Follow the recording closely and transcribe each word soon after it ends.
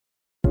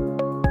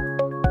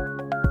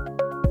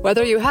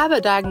Whether you have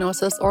a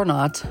diagnosis or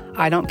not,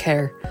 I don't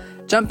care.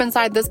 Jump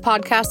inside this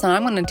podcast and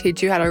I'm going to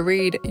teach you how to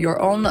read your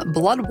own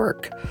blood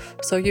work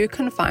so you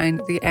can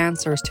find the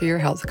answers to your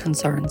health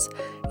concerns.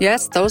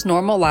 Yes, those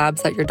normal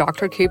labs that your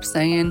doctor keeps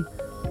saying,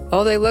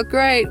 oh, they look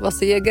great, we'll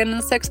see you again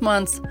in 6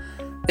 months.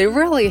 They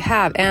really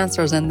have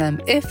answers in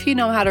them if you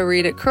know how to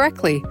read it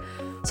correctly.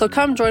 So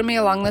come join me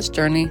along this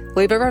journey,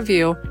 leave a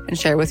review, and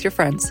share with your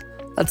friends.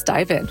 Let's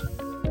dive in.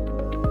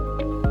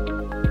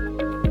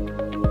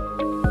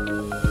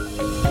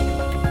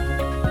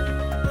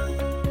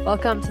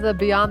 Welcome to the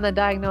Beyond the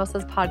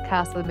Diagnosis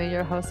podcast with me,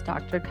 your host,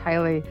 Dr.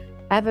 Kylie.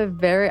 I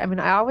have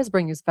I always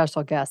bring you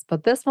special guests,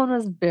 but this one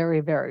is very,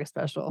 very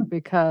special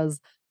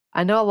because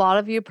I know a lot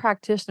of you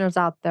practitioners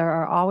out there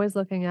are always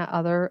looking at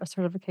other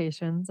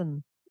certifications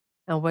and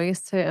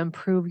ways to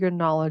improve your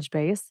knowledge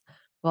base.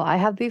 Well, I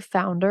have the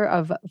founder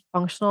of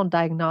Functional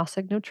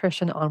Diagnostic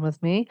Nutrition on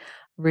with me,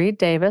 Reed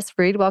Davis.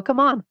 Reed, welcome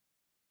on.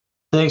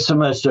 Thanks so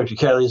much, Dr.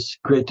 Kylie. It's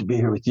great to be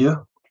here with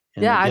you.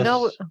 Yeah, I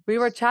know we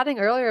were chatting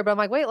earlier, but I'm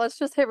like, wait, let's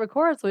just hit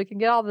record so we can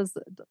get all this.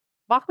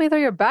 Walk me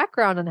through your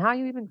background and how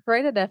you even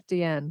created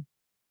FDN.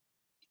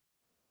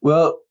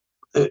 Well,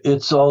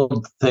 it's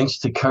all thanks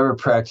to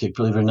chiropractic,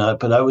 believe it or not.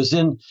 But I was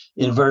in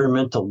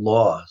environmental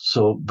law.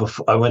 So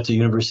before I went to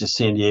University of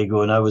San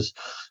Diego and I was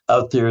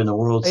out there in the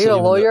world. Are you a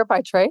lawyer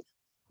by trade?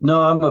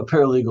 No, I'm a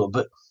paralegal,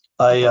 but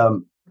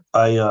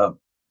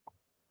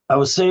I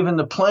was saving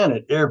the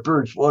planet, air,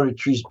 birds, water,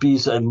 trees,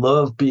 bees. I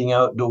love being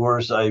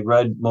outdoors. I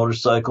ride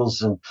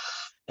motorcycles and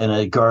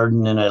I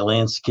garden and I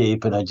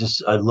landscape and I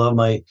love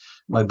my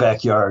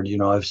backyard. You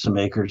know, I have some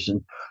acres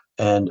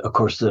and of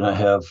course then I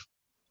have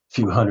a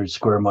few hundred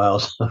square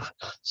miles of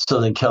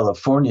Southern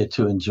California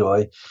to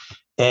enjoy.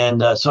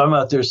 And so I'm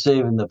out there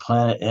saving the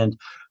planet. And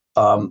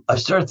I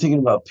started thinking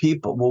about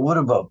people. Well, what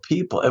about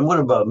people? And what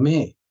about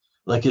me?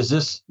 Like, is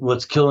this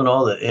what's killing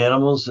all the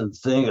animals and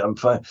things? I'm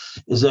fine.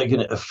 Is that going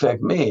to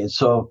affect me? And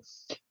so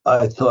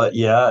I thought,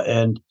 yeah.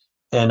 And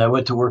I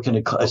went to work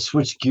I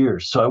switched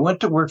gears. So I went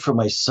to work for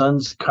my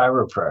son's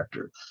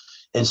chiropractor.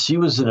 And she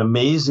was an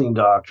amazing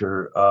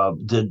doctor,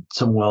 did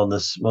some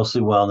wellness,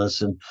 mostly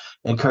wellness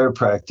and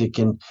chiropractic.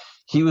 And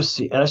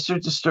I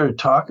started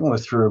talking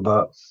with her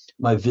about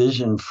my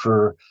vision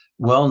for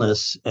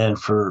wellness and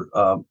for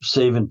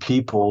saving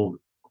people,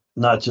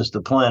 not just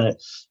the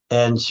planet.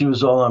 And she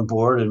was all on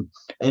board, and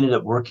I ended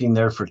up working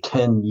there for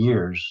 10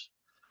 years.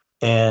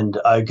 And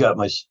I got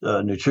my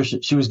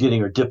nutrition. She was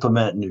getting her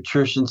diplomate in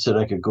nutrition, said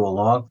I could go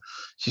along.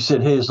 She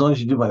said, hey, as long as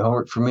you do my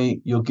homework for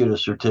me, you'll get a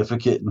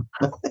certificate.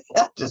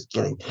 Just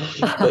kidding.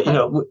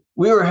 But,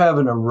 we were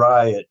having a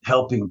riot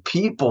helping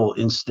people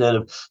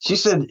she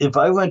said, if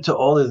I went to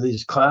all of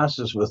these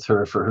classes with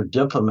her for her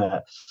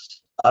diplomate,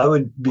 I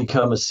would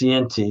become a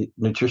CNT,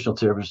 nutritional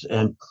therapist,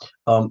 and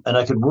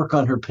I could work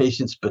on her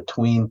patients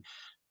between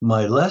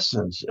my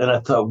lessons. And I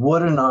thought,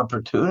 what an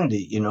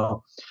opportunity,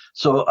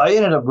 So I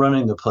ended up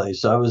running the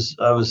place. I was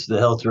the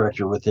health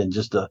director within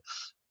just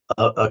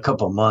a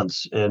couple of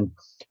months and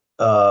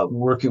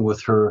working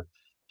with her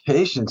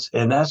patients.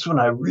 And that's when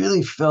I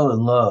really fell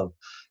in love,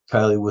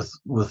 Kylie,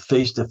 with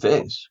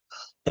face-to-face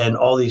and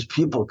all these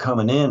people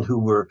coming in who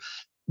were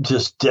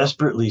just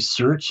desperately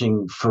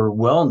searching for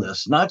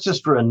wellness, not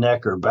just for a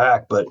neck or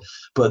back, but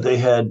they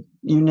had,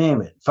 you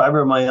name it.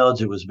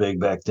 Fibromyalgia was big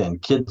back then.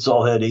 Kids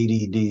all had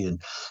ADD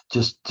and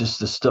just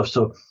the stuff.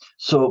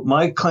 So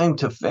my claim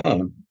to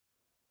fame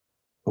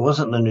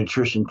wasn't the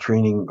nutrition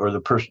training or the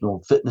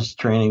personal fitness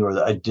training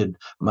I did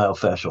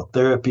myofascial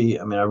therapy.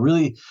 I mean, I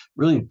really,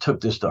 really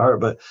took this to heart,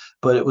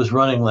 but it was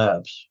running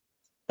labs.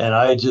 And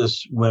I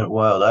just went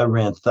wild. I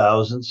ran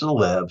thousands of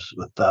labs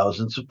with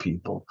thousands of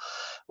people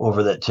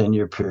over that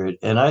 10-year period.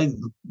 And I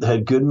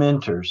had good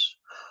mentors,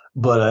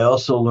 but I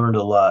also learned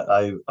a lot.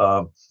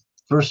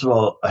 First of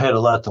all, I had a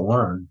lot to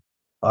learn,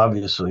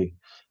 obviously,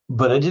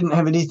 but I didn't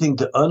have anything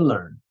to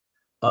unlearn.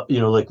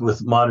 Like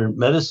with modern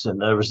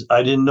medicine,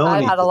 I didn't know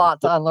anything. I had a lot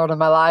to unlearn in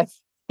my life.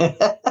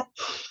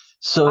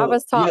 So I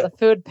was taught the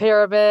food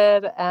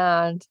pyramid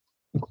and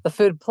the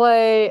food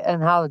plate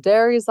and how the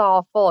dairy's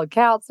all full of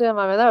calcium.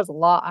 I mean, there's a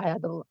lot I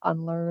had to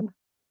unlearn.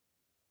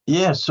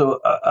 Yeah, so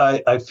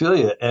I feel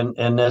you,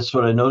 and that's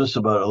what I notice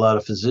about a lot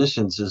of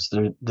physicians is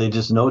they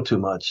just know too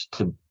much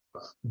to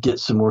get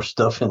some more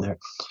stuff in there.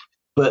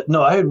 But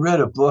no, I had read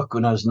a book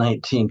when I was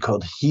 19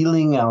 called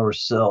Healing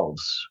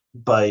Ourselves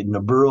by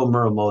Noboru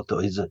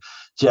Muramoto. He's a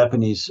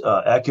Japanese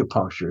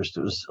acupuncturist.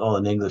 It was all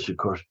in English, of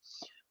course.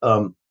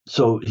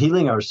 So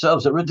Healing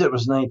Ourselves, I read that when I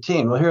was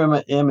 19. Well, here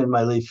I am in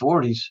my late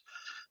 40s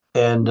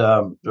and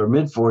or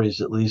mid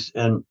 40s at least,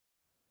 and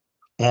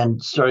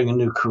starting a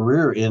new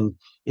career in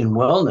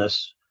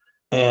wellness.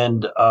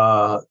 And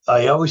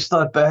I always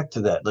thought back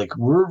to that, like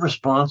we're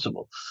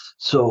responsible.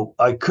 So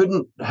I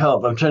couldn't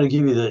help. I'm trying to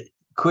give you the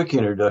quick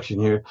introduction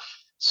here.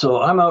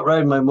 So I'm out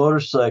riding my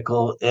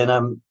motorcycle and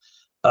I'm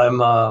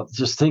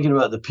just thinking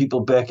about the people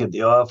back at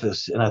the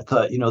office. And I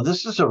thought,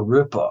 this is a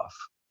ripoff.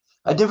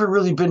 I'd never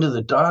really been to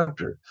the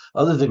doctor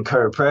other than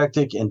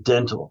chiropractic and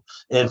dental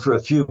and for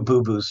a few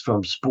boo-boos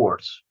from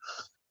sports,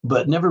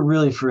 but never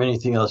really for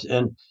anything else.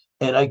 And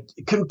And I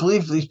couldn't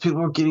believe these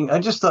people were getting, I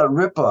just thought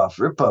rip off.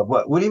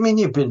 What do you mean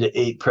you've been to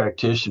 8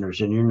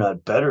 practitioners and you're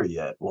not better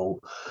yet? Well,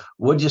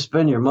 what'd you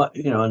spend your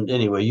money? And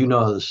anyway, you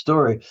know the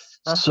story.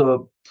 Uh,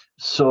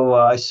 So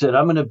I said,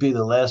 I'm going to be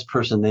the last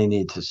person they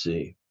need to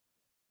see.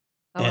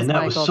 that was And that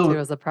my was goal too so,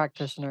 as a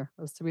practitioner,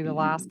 was to be the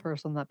last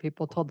person that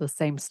people told the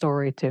same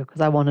story to, because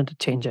I wanted to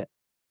change it.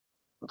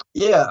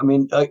 yeah, I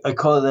mean, I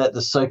call that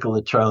the cycle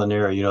of trial and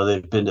error.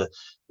 They've been to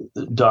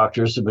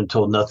doctors have been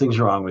told nothing's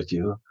wrong with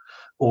you,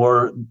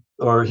 or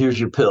here's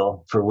your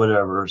pill for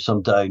whatever,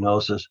 some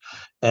diagnosis,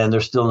 and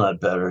they're still not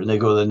better. And they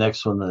go to the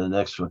next one and the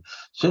next one.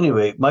 So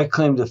anyway, my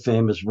claim to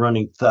fame is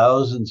running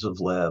thousands of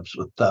labs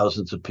with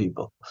thousands of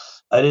people.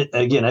 I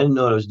didn't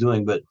know what I was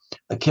doing, but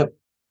I kept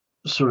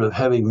sort of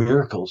having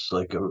miracles,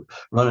 like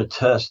run a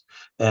test,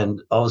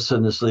 and all of a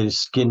sudden this lady's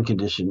skin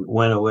condition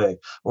went away,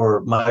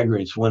 or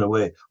migraines went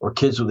away, or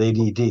kids with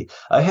ADD.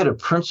 I had a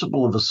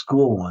principal of a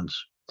school once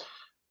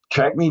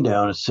track me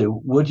down and say,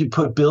 "What'd you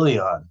put Billy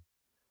on?"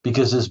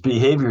 Because his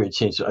behavior had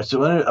changed. I said,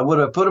 "What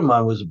I put him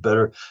on was a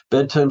better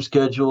bedtime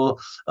schedule,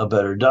 a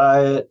better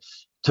diet,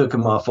 took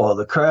him off all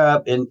the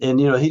crap, and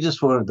he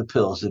just wanted the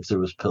pills if there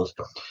was pills."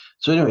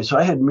 So anyway, so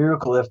I had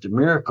miracle after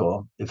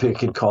miracle, if you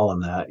could call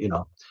them that.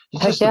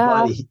 It's Heck just the yeah.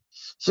 body.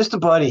 It's just the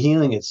body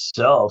healing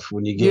itself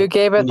when you You get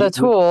gave it when the you.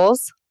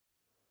 tools.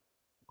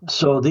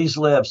 So these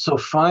labs. So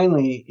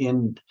finally,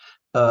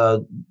 uh,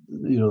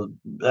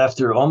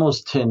 after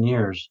almost 10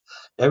 years,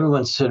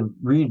 everyone said,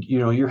 Reed,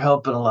 you're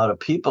helping a lot of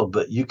people,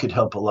 but you could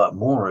help a lot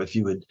more if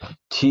you would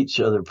teach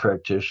other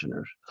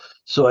practitioners.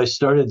 So I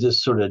started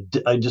this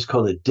I just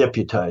called it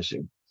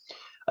deputizing.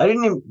 I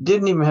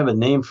didn't even have a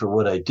name for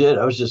what I did.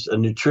 I was just a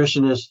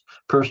nutritionist,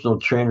 personal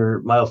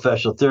trainer,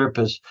 myofascial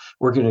therapist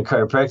working in a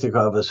chiropractic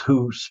office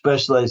who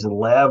specialized in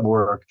lab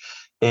work.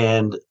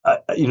 And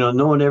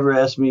no one ever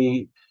asked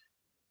me,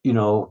 you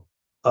know,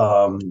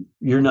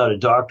 you're not a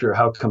doctor.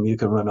 How come you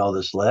can run all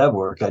this lab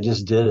work? I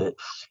just did it.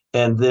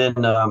 And then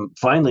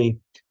finally,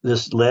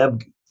 this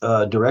lab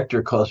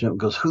director calls me up and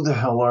goes, "Who the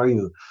hell are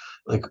you?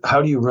 Like,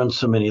 how do you run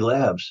so many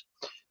labs?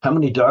 How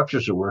many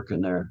doctors are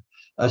working there?"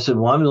 I said,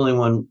 "Well, I'm the only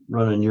one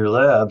running your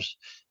labs."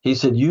 He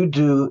said, "You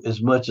do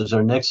as much as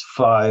our next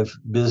 5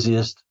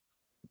 busiest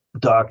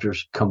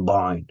doctors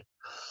combined."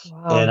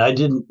 And Wow. I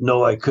didn't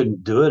know I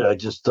couldn't do it. I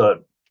just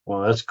thought,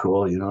 well, that's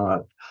cool.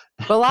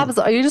 But labs,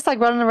 are you just like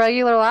running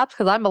regular labs?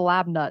 Because I'm a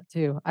lab nut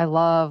too. I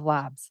love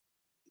labs.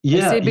 Like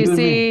Yeah, you and me.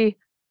 CBC,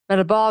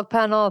 metabolic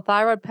panel,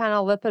 thyroid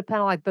panel, lipid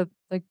panel, like the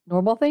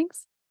normal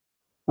things.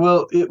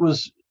 Well, it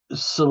was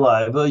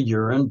saliva,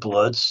 urine,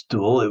 blood,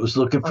 stool. It was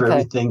looking for Okay.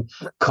 everything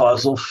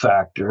causal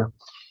factor.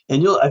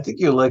 And I think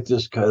you'll like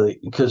this, Kylie,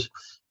 because,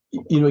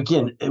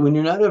 again, when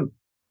you're not a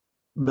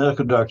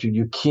medical doctor,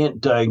 you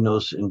can't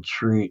diagnose and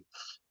treat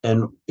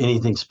and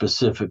anything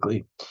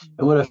specifically.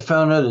 And what I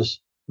found out is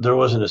there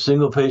wasn't a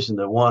single patient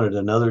that wanted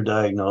another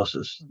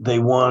diagnosis. They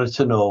wanted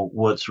to know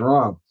what's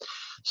wrong.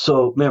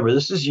 So remember,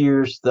 this is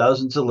years,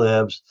 thousands of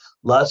labs,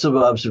 lots of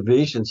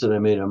observations that I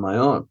made on my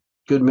own.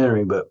 Good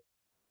memory,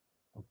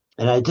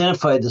 and I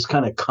identified this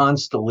kind of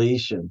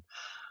constellation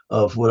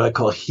of what I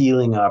call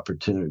healing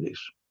opportunities.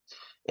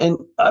 And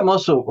I'm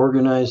also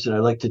organized and I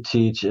like to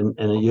teach, and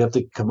you have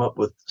to come up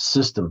with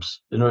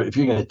systems. If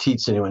you're going to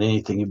teach anyone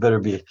anything, you better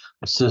be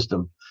a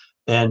system.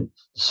 And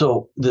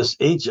so this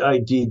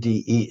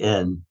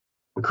HIDDEN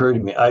occurred to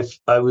me.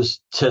 I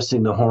was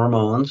testing the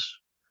hormones,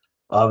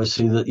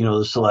 obviously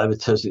the saliva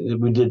testing.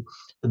 We did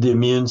the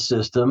immune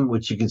system,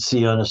 which you can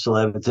see on a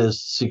saliva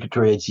test,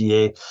 secretory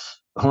IgA,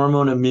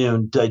 hormone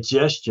immune,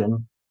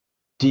 digestion,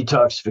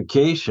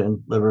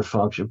 detoxification, liver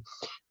function,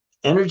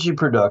 energy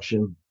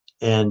production,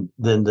 and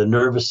then the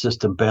nervous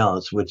system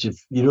balance, which if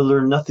you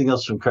learn nothing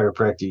else from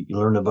chiropractic, you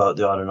learn about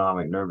the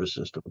autonomic nervous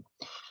system.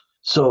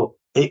 So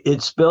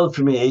it spelled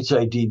for me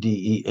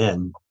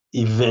HIDDEN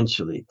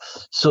eventually.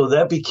 So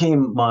that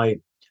became my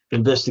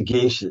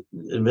investigative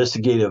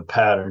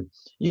pattern.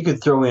 You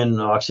could throw in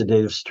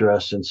oxidative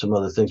stress and some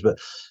other things, but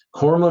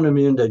hormone,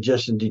 immune,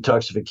 digestion,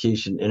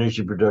 detoxification,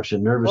 energy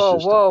production, nervous Whoa,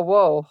 system. whoa,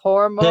 whoa.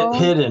 Hormone.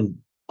 Hidden.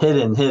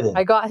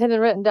 I got hidden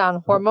written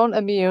down. Hormone,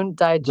 immune,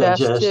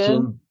 digestion.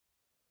 Digestion,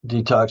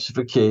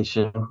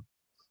 detoxification,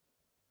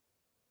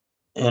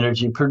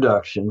 energy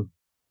production,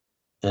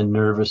 and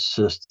nervous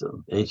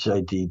system,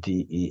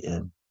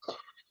 HIDDEN.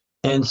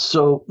 And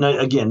so now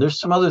again, there's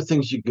some other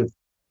things you could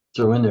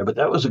throw in there, but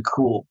that was a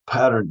cool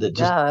pattern that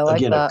just Yeah, I like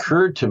again that.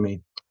 occurred to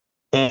me.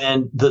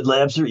 And the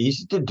labs are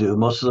easy to do.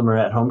 Most of them are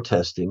at home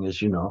testing,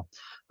 as you know.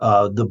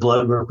 The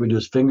blood work we do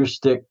is finger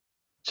stick,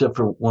 except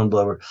for one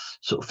blood work.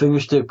 So finger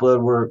stick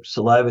blood work,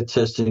 saliva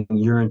testing,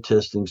 urine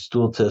testing,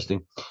 stool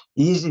testing,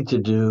 easy to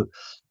do.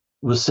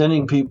 Was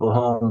sending people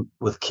home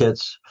with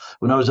kits.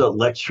 When I was out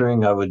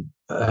lecturing, I would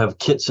have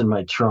kits in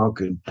my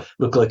trunk and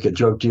look like a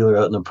drug dealer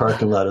out in the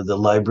parking lot of the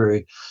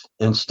library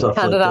and stuff like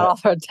Handed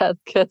out that. all our test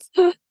kits.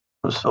 It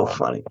was so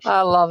funny.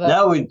 I love it.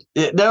 Now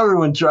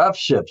everyone drop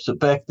ships. So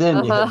back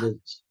then you had Uh-huh. to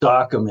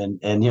stock them and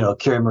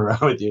carry them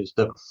around with you and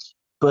stuff.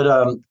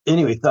 But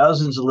anyway,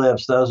 thousands of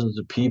labs, thousands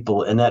of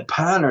people, and that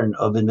pattern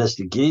of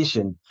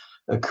investigation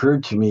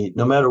occurred to me,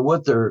 no matter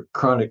what their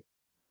chronic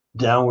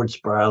downward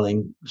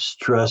spiraling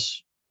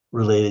stress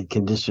related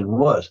condition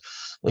was.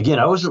 Again,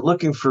 I wasn't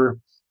looking for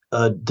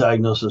a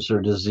diagnosis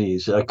or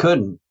disease. I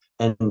couldn't,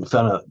 and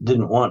found out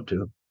didn't want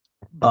to.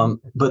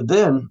 But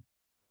then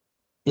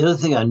the other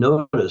thing I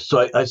noticed, so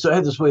I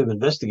had this way of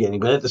investigating,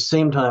 but at the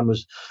same time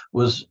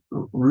was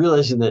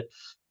realizing that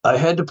I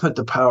had to put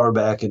the power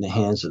back in the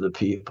hands of the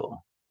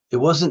people. It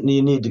wasn't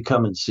you need to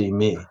come and see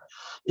me.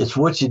 It's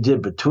what you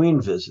did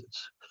between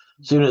visits.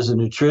 So, as a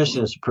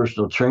nutritionist, a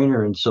personal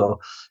trainer, and so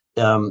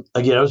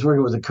again, I was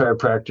working with a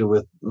chiropractor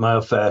with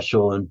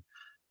myofascial and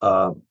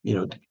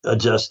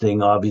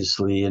adjusting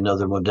obviously and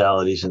other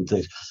modalities and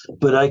things.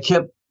 But I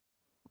kept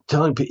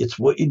telling people it's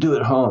what you do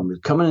at home.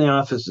 Coming in the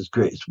office is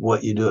great. It's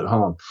what you do at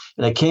home.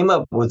 And I came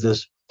up with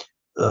this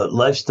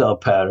lifestyle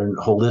pattern.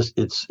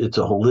 It's a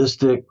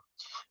holistic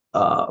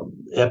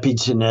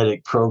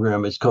epigenetic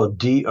program. It's called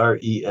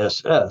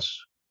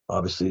DRESS.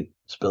 Obviously, it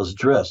spells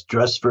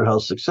dress for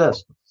health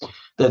success.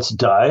 That's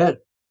diet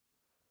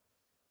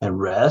and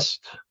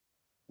rest,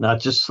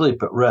 not just sleep,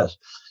 but rest.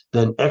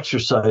 Then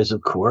exercise,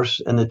 of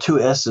course. And the two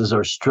S's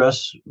are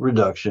stress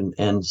reduction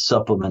and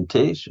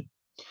supplementation.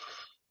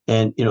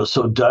 And,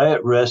 so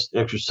diet, rest,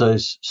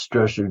 exercise,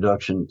 stress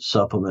reduction,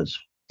 supplements.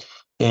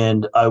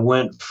 And I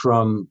went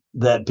from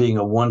that being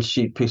a one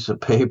sheet piece of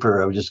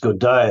paper. I would just go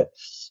diet,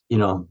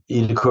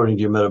 eat according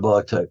to your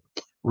metabolic type,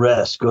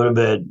 rest, go to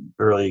bed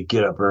early,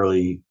 get up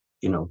early,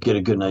 get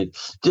a good night.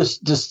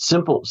 Just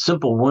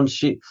simple one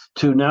sheet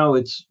to now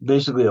it's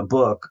basically a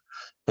book.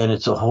 And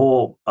it's a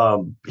whole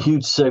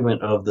huge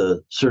segment of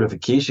the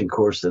certification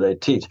course that I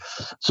teach.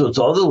 So it's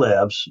all the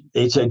labs,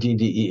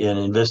 HIDDEN,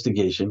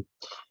 investigation.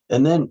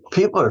 And then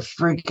people are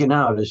freaking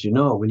out, as you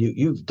know, when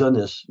you've done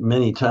this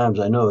many times,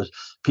 I know, is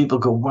people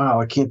go,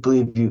 wow, I can't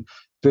believe you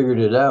figured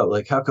it out.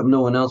 Like, how come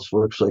no one else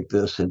works like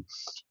this? And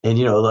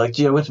gee,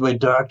 I went to my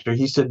doctor.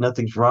 He said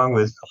nothing's wrong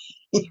with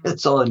me.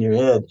 It's all in your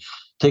head.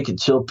 Take a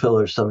chill pill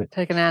or something.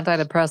 Take an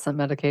antidepressant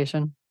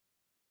medication.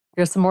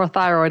 Here's some more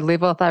thyroid,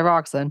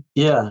 levothyroxine.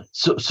 Yeah.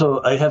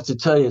 So I have to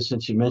tell you,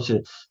 since you mentioned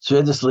it, so we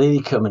had this lady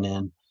coming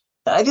in.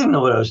 I didn't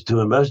know what I was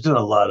doing, but I was doing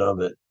a lot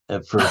of it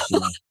at first.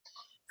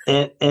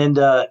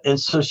 And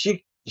so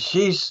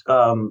she's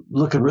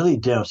looking really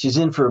down. She's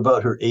in for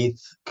about her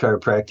 8th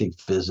chiropractic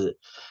visit.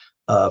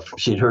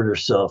 She'd hurt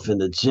herself in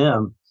the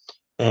gym,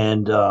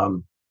 and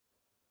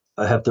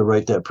I have to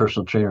write that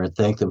personal trainer and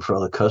thank them for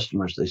all the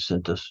customers they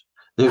sent us.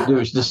 There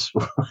was just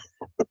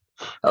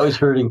I was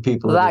hurting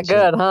people. That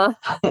good, huh?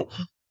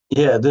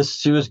 Yeah,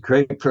 she was a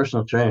great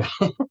personal trainer.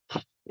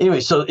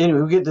 Anyway,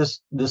 we get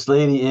this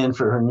lady in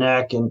for her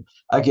neck, and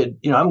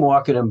I'm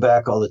walking them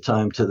back all the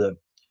time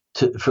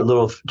for a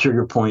little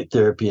trigger point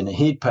therapy and a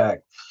heat pack,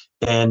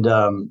 and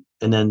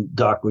then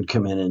Doc would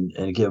come in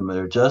and give them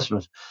their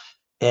adjustments,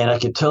 and I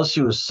could tell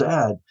she was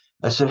sad.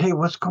 I said, "Hey,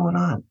 what's going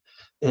on?"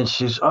 And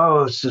she's,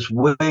 "Oh, it's this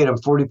weight. I'm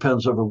 40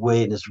 pounds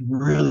overweight, and it's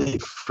really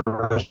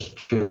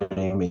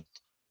frustrating me."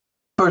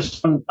 Of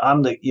course,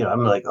 I'm like,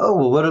 "Oh,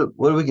 well, what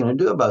are we going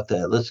to do about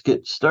that? Let's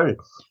get started."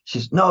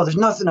 She's, "No, there's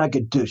nothing I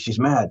could do." She's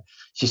mad.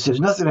 She says,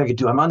 "Nothing I could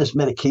do. I'm on this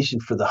medication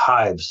for the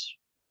hives.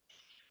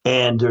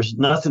 And there's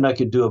nothing I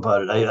could do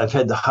about it. I've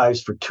had the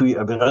hives for 2 years.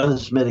 I've been on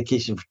this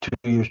medication for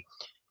 2 years."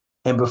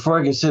 And before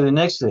I can say the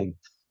next thing,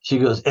 she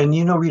goes, "And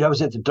Reed, I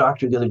was at the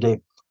doctor the other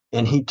day,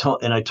 and I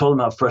told him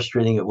how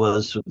frustrating it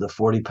was with the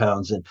 40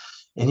 pounds. And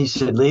he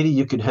said, lady,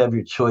 you could have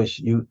your choice.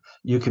 You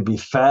could be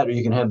fat or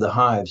you can have the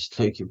hives.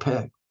 Take your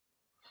pick."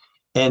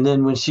 And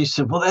then when she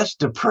said, "Well, that's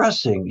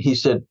depressing," he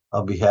said,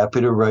 "I'll be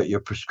happy to write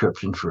your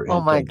prescription for antidepressant."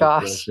 Oh my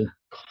gosh.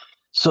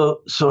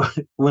 So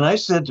when I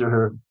said to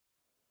her,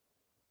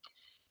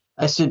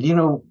 I said,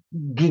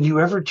 "Did you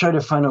ever try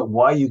to find out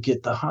why you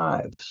get the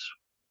hives?"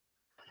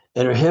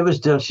 And her head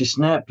was down. She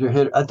snapped her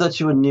head. I thought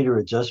she wouldn't need her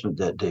adjustment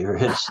that day. Her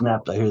head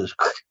snapped. I hear this.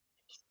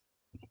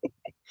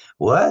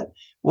 What?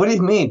 What do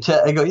you mean?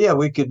 I go, "Yeah,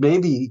 we could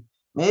maybe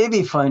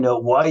find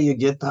out why you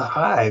get the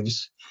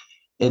hives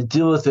and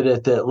deal with it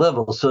at that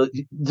level." So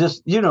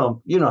just, you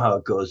know how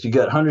it goes. You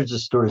got hundreds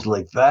of stories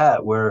like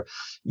that where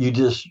you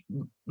just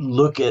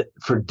look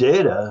for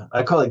data.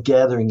 I call it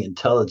gathering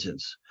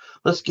intelligence.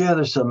 Let's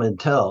gather some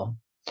intel,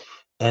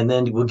 and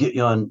then we'll get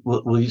you on.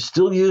 We'll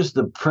still use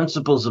the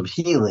principles of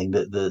healing,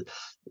 the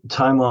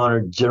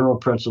time-honored general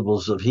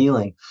principles of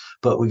healing,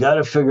 but we got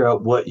to figure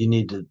out what you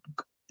need to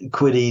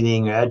quit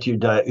eating, add to your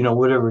diet,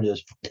 whatever it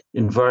is,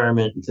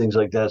 environment and things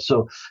like that.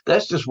 So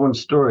that's just one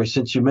story.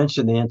 Since you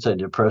mentioned the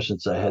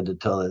antidepressants, I had to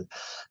tell that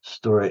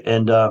story.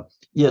 And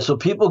so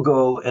people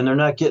go and they're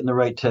not getting the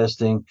right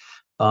testing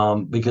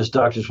because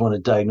doctors want to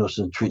diagnose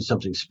and treat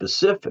something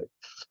specific.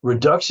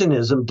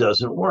 Reductionism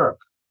doesn't work.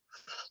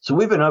 So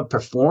we've been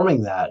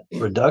outperforming that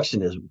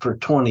reductionism for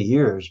 20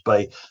 years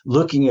by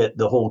looking at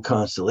the whole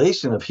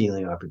constellation of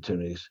healing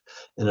opportunities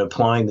and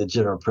applying the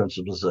general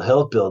principles of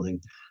health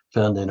building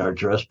found in our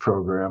DRESS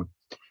program.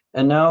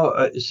 And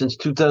now, since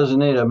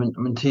 2008, I'm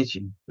in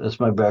teaching. That's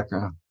my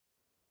background.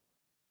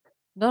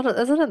 No,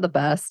 isn't it the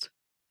best?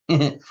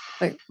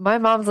 Like my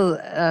mom's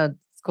a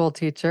school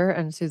teacher,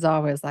 and she's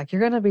always like,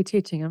 "You're gonna be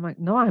teaching." I'm like,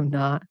 "No, I'm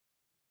not.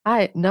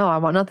 No, I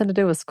want nothing to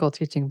do with school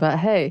teaching, but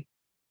hey,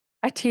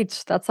 I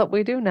teach. That's what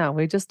we do now.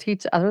 We just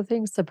teach other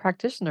things to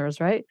practitioners,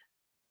 right?"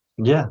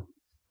 Yeah.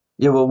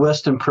 Yeah, well,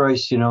 Weston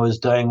Price, his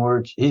dying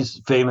words.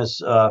 He's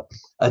famous.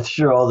 I'm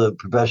sure all the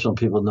professional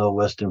people know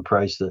Weston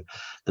Price,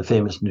 the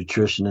famous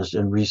nutritionist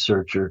and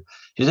researcher.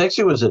 He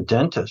actually was a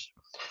dentist,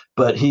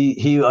 but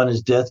he on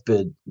his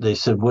deathbed, they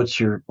said, "What's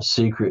your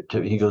secret?"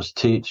 He goes,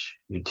 "Teach,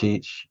 you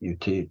teach, you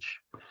teach."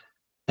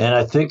 And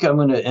I think I'm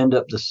going to end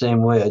up the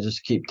same way. I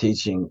just keep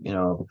teaching.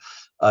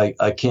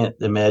 I can't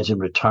imagine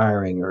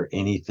retiring or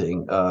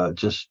anything.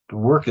 Just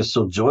work is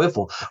so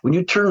joyful when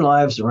you turn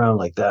lives around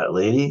like that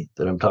lady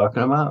that I'm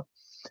talking about.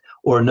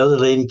 Or another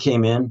lady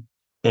came in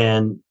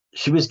and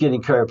she was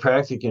getting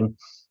chiropractic,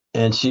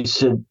 and she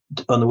said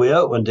on the way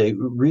out one day,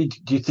 "Reed,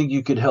 do you think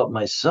you could help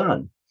my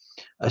son?"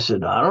 I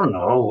said, "I don't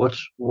know.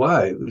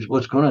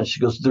 What's going on?" She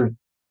goes, "They're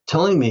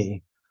telling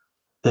me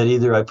that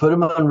either I put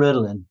him on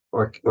Ritalin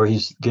or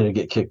he's going to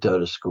get kicked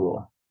out of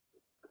school."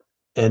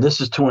 And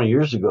this is 20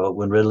 years ago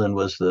when Ritalin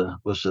was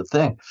the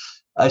thing.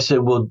 I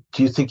said, "Well,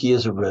 do you think he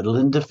has a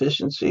Ritalin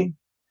deficiency?"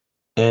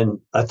 And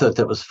I thought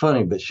that was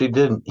funny, but she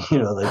didn't,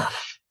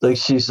 like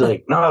she's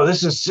like, "No,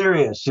 this is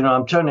serious.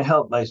 I'm trying to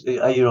help I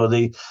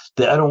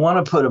don't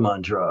want to put him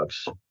on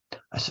drugs."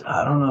 I said,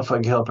 "I don't know if I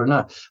can help or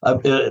not."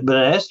 But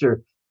I asked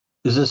her,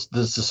 does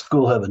the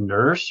school have a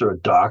nurse or a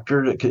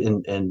doctor that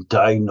can and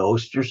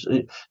diagnose your?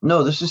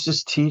 No, this is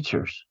just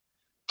teachers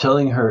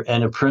telling her,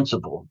 and a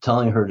principal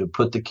telling her to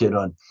put the kid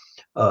on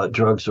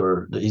drugs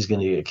or he's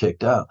going to get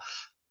kicked out.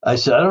 I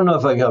said, "I don't know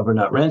if I can help or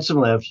not." Ran some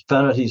labs,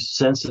 found out he's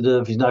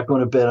sensitive. He's not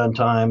going to bed on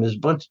time. There's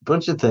a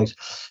bunch of things.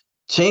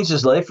 Changed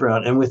his life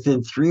around. And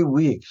within 3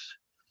 weeks,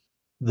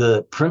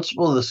 the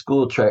principal of the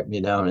school tracked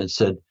me down and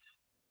said,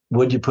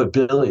 "What'd you put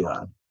Billy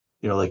on?"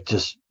 Like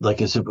just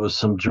like as if it was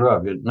some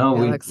drug. No,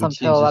 Yeah, we, like we some changed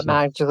pill that his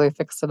life. magically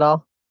fixed it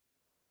all.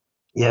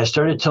 Yeah, I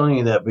started telling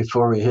you that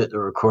before we hit the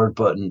record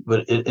button,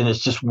 and it's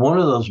just one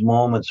of those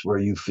moments where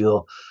you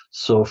feel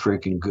so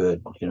freaking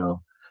good.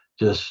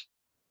 Just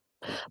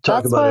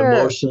talk That's about where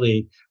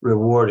emotionally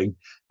rewarding.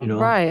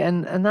 right,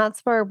 and that's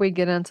where we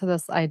get into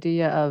this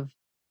idea of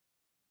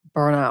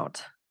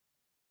burnout.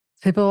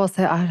 People will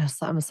say,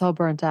 I'm so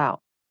burnt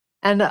out."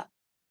 And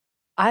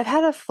I've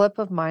had a flip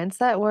of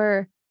mindset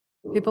where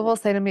people will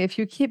say to me, "If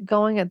you keep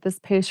going at this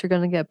pace, you're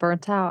gonna get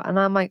burnt out." And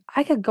I'm like,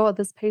 "I could go at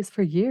this pace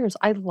for years.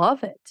 I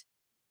love it.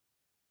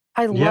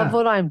 I love Yeah,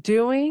 what I'm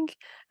doing."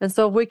 And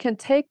so we can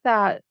take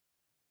that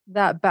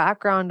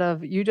background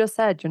of you just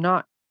said you're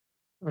not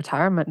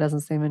retirement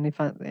doesn't seem any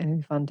fun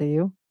to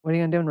you. What are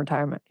you gonna do in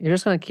retirement? You're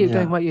just gonna keep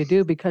doing yeah, what you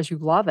do because you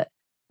love it.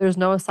 There's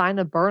no sign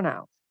of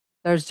burnout.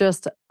 There's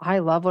just, I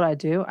love what I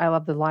do. I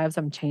love the lives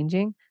I'm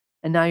changing.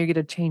 And now you get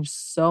to change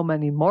so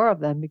many more of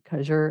them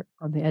because you're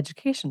on the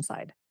education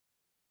side.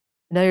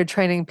 Now you're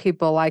training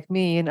people like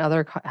me and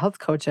other health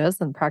coaches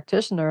and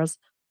practitioners.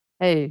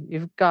 Hey,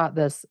 you've got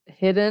this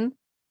hidden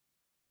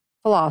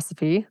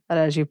philosophy that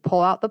as you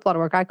pull out the blood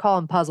work, I call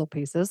them puzzle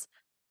pieces.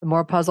 The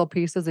more puzzle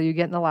pieces that you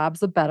get in the labs,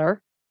 the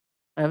better.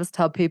 I always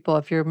tell people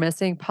if you're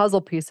missing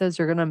puzzle pieces,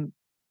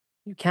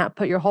 you can't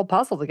put your whole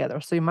puzzle together.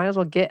 So you might as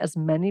well get as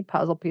many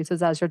puzzle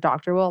pieces as your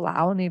doctor will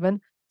allow and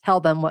even tell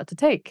them what to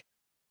take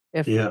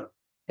if yeah.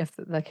 if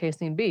the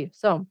case need be.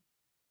 So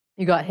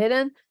you got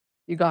hidden,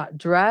 you got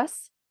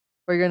dress,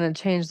 where you're gonna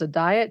change the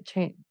diet,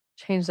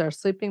 change their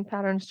sleeping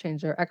patterns,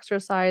 change their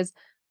exercise,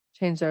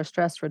 change their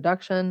stress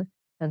reduction,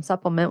 and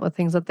supplement with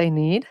things that they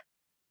need.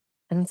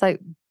 And it's like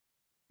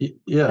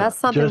Yeah. that's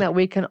something Just that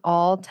we can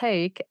all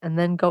take and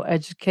then go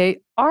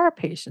educate our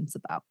patients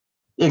about.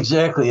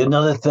 exactly.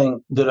 Another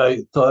thing that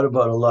I thought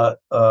about a lot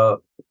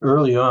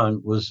early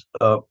on was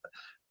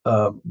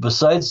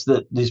besides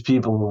that these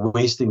people were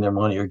wasting their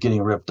money or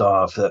getting ripped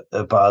off,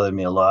 that bothered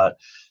me a lot.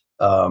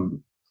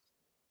 Um,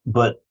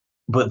 but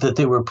but that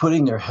they were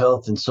putting their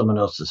health in someone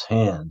else's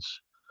hands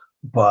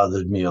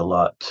bothered me a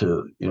lot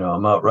too.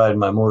 I'm out riding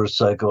my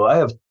motorcycle. I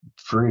have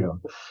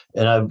freedom,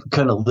 and I've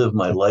kind of lived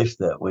my life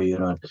that way.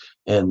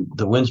 And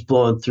the wind's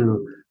blowing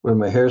through where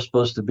my hair's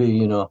supposed to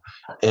be.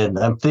 And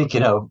I'm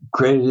thinking how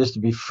great it is to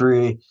be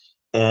free.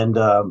 And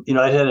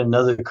I had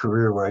another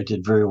career where I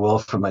did very well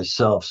for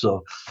myself.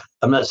 So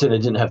I'm not saying I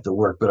didn't have to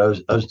work, but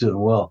I was doing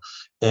well.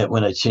 And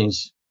when I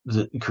changed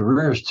the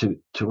careers to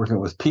working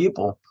with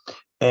people,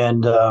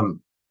 and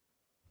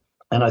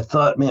and I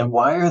thought, man,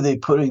 why are they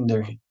putting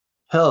their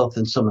health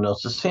in someone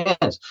else's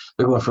hands?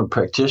 They're going from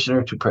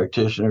practitioner to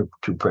practitioner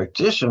to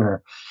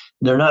practitioner.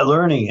 They're not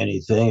learning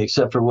anything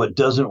except for what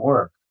doesn't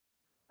work,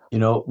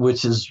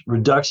 which is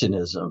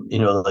reductionism.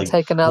 Like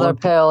Take another one,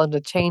 pill and to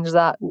change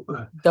that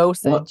one,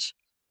 dosage.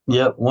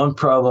 yeah, one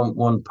problem,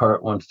 one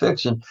part, one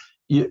fix. And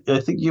I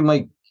think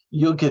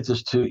you'll get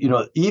this too.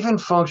 Even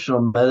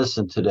functional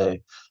medicine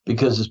today,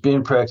 because it's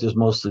being practiced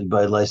mostly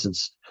by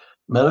licensed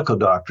medical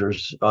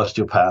doctors,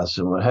 osteopaths,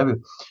 and what have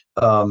you.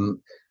 Um,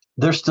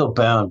 they're still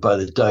bound by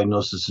the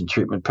diagnosis and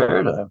treatment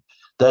paradigm.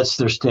 that's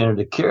their standard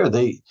of care.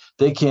 They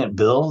can't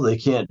bill, they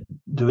can't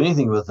do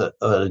anything with a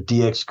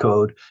DX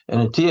code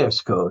and a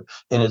TX code,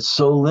 and it's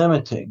so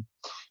limiting.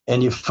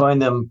 And you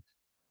find them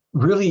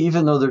really,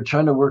 even though they're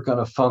trying to work on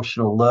a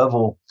functional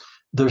level,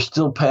 they're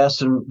still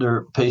passing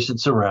their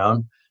patients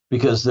around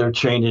because they're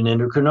trained in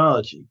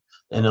endocrinology.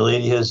 And a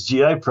lady has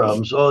GI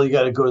problems. Oh, you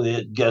got to go to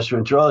the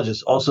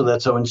gastroenterologist. Also,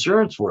 that's how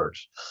insurance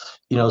works.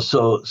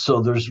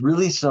 So there's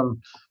really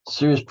some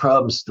serious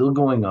problems still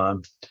going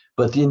on.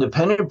 But the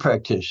independent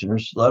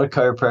practitioners, a lot of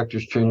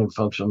chiropractors training in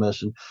functional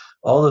medicine,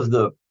 all of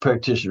the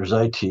practitioners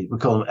I teach, we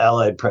call them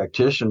allied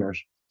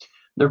practitioners.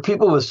 They're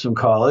people with some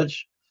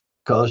college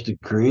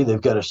degree. They've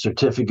got a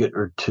certificate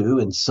or two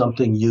in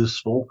something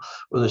useful,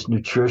 whether it's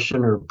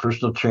nutrition or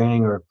personal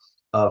training or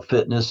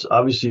fitness.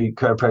 Obviously,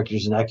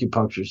 chiropractors and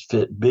acupuncturists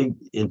fit big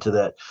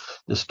into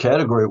this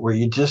category where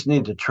you just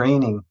need the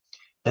training,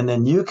 and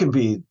then you can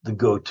be the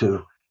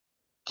go-to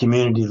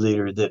community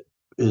leader that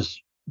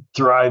is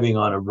thriving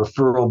on a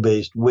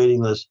referral-based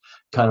waiting list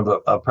kind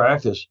of a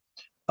practice.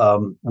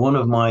 One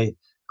of my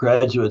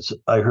graduates,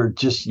 I heard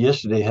just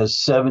yesterday, has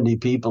 70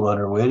 people on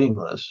her waiting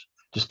list.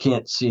 Just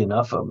can't see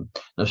enough of them.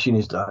 Now she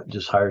needs to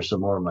just hire some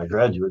more of my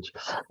graduates.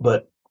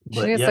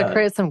 She needs to Yeah,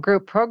 create some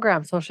group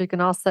programs so she can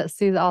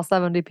see all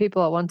 70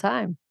 people at one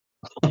time.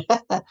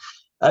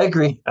 I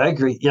agree.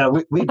 Yeah,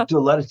 we do a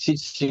lot of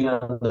teaching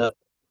on the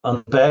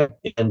back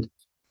end.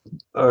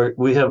 Or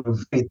we have a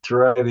very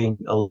thriving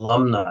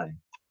alumni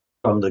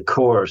from the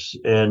course,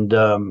 and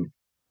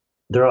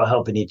they're all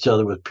helping each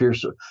other with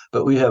peers.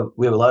 But we have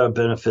a lot of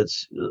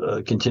benefits,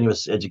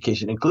 continuous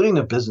education, including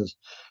the business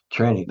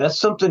training. That's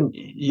something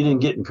you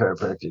didn't get in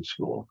chiropractic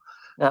school.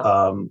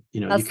 No.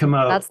 You come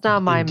out. That's now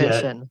my in debt.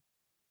 mission.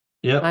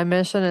 Yep. My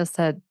mission is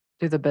to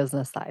do the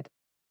business side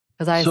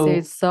because I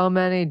see So so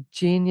many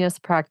genius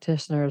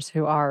practitioners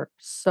who are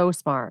so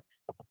smart.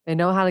 They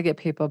know how to get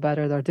people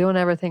better. They're doing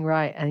everything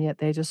right, and yet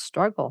they just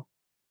struggle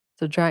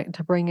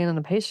to bring in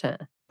a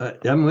patient.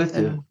 I'm with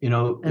you.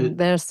 And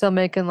they're still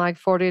making like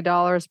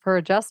 $40 per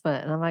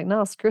adjustment, and I'm like,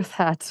 no, screw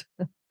that.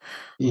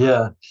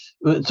 Yeah,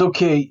 it's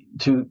okay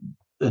to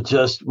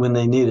adjust when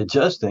they need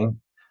adjusting,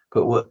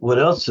 but what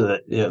else?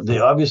 They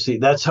obviously,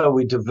 that's how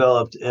we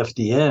developed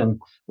FDN,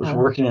 was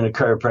working in a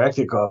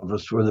chiropractic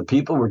office where the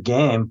people were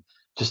game.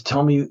 Just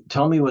tell me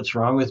what's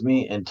wrong with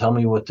me and tell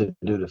me what to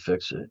do to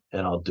fix it,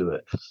 and I'll do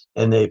it.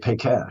 And they pay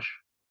cash.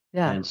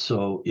 Yeah. And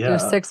so, Do yeah,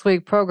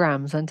 6-week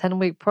programs and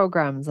 10-week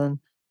programs and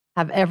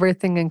have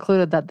everything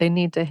included that they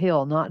need to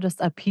heal, not just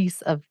a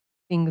piece of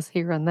things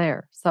here and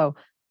there. So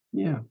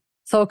yeah.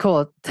 so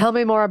cool. Tell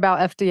me more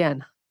about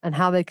FDN and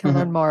how they can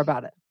learn more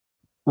about it.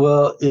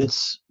 Well,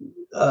 it's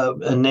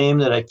a name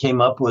that I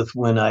came up with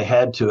when I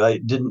had to.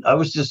 I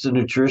was just a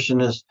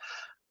nutritionist,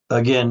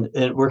 again,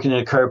 and working in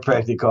a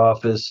chiropractic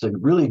office, a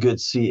really good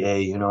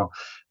CA,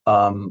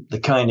 the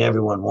kind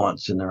everyone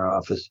wants in their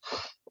office.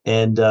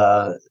 And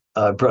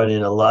I brought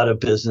in a lot of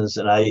business,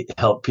 and I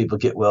helped people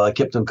get well. I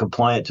kept them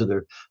compliant to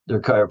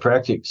their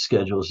chiropractic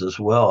schedules as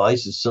well. I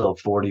used to sell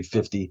 40,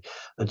 50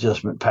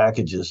 adjustment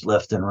packages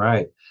left and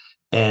right.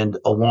 And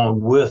along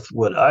with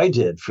what I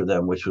did for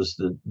them, which was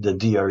the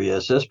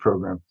DRESS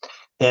program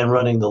and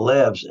running the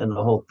labs and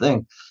the whole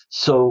thing.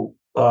 So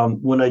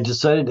when I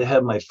decided to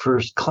have my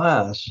first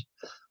class,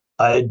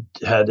 I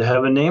had to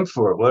have a name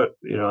for it.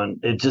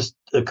 And it just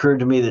occurred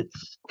to me that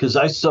because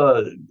I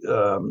saw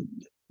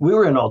we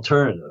were an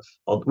alternative,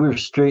 we were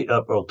straight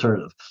up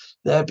alternative.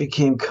 That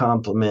became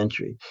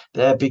complementary.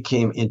 That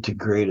became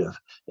integrative.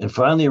 And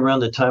finally,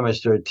 around the time I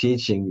started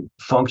teaching,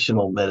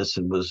 functional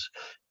medicine was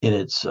in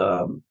its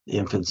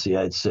infancy,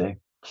 I'd say.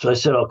 So I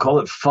said, I'll call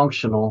it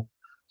functional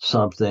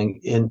something.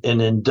 And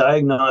in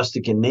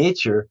diagnostic in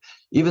nature,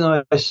 even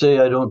though I say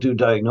I don't do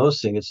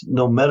diagnosing, it's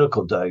no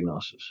medical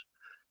diagnosis.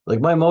 Like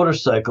my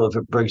motorcycle, if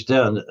it breaks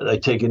down, I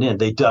take it in.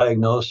 They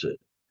diagnose it.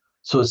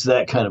 So it's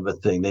that kind of a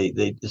thing.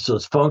 So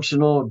it's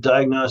functional,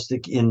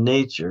 diagnostic in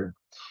nature.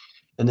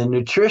 And then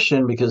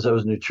nutrition, because I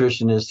was a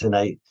nutritionist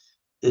and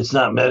it's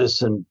not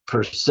medicine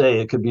per se.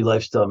 It could be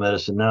lifestyle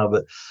medicine now.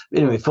 But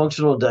anyway,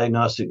 functional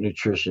diagnostic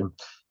nutrition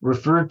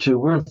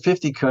we're in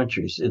 50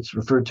 countries. It's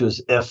referred to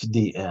as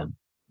FDN.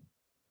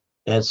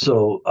 And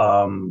so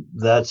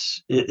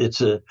that's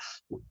it's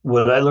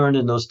what I learned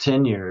in those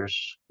 10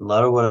 years, a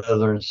lot of what I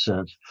learned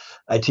since,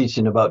 I teach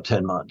in about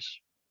 10 months.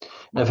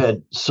 And I've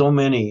had so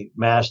many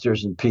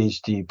masters and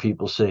PhD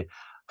people say,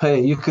 hey,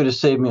 you could have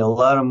saved me a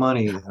lot of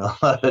money, a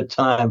lot of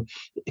time,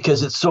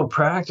 because it's so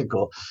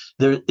practical.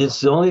 It's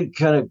the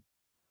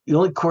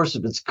only course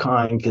of its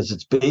kind, because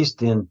it's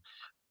based in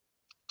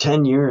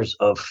 10 years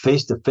of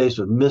face-to-face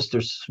with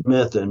Mr.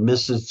 Smith and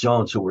Mrs.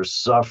 Jones, who were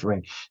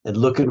suffering, and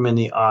looking them in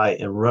the eye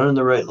and running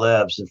the right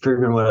labs and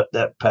figuring what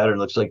that pattern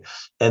looks like,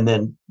 and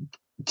then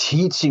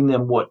teaching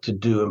them what to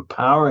do,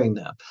 empowering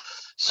them.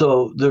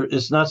 So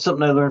it's not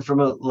something I learned from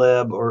a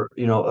lab or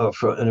in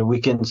a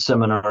weekend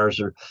seminars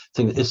or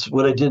things. It's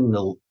what I did in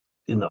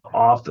the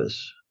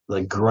office,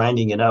 like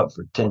grinding it out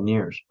for 10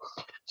 years.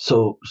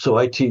 So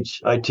I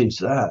teach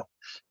that,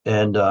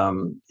 and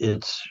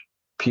it's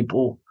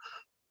people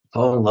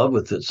fall in love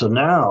with it. So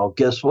now,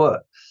 guess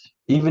what?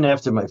 Even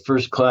after my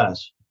first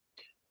class,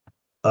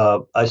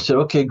 I said,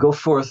 okay, go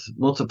forth,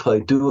 multiply,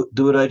 do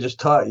what I just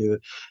taught you.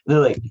 And they're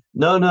like,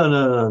 no, no,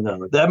 no, no,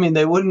 no. I mean,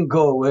 they wouldn't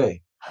go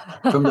away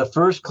from the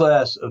first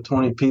class of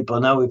 20 people.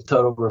 Now we've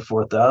taught over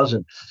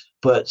 4,000.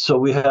 But so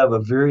we have a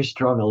very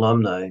strong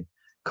alumni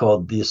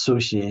called the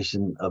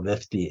Association of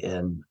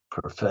FDN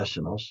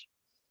Professionals.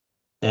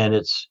 And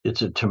it's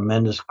a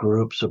tremendous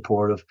group,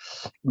 supportive.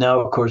 Now,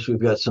 of course, we've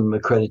got some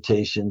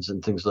accreditations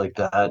and things like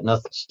that.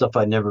 Nothing stuff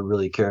I never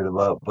really cared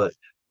about, but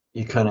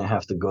you kind of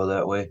have to go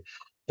that way.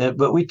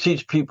 But we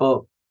teach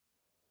people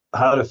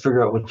how to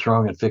figure out what's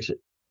wrong and fix it,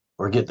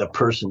 or get the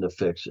person to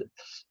fix it.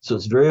 So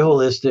it's very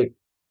holistic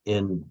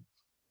in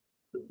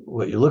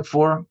what you look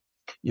for.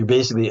 You're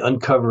basically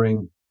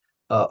uncovering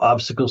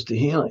obstacles to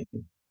healing.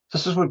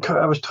 This is what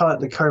I was taught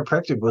the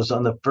chiropractic was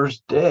on the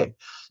first day.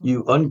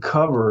 You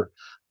uncover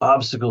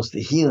obstacles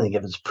to healing.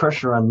 If it's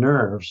pressure on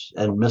nerves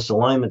and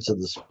misalignments of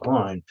the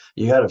spine,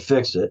 you got to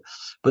fix it.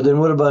 But then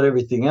what about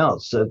everything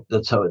else?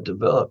 That's how it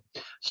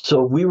developed.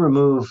 So we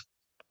remove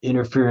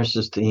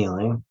interferences to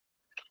healing,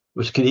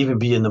 which could even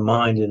be in the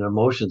mind and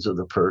emotions of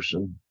the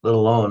person, let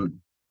alone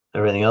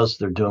everything else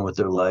they're doing with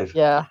their life.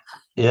 Yeah.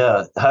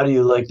 Yeah. How do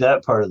you like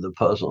that part of the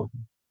puzzle?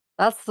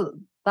 That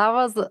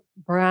was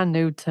brand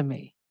new to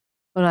me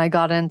when I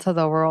got into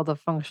the world of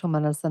functional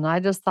medicine.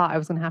 I just thought I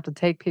was going to have to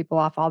take people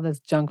off all this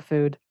junk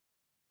food.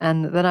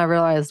 And then I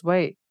realized,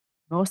 wait,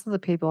 most of the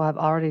people have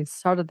already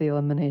started the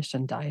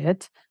elimination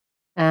diet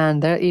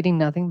and they're eating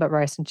nothing but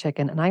rice and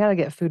chicken. And I got to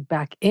get food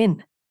back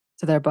in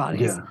to their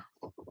bodies.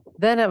 Yeah.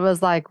 Then it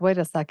was like, wait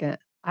a second,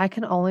 I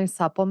can only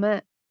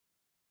supplement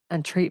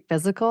and treat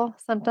physical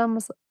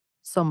symptoms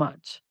so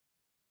much.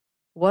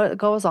 What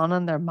goes on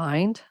in their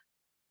mind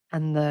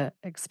and the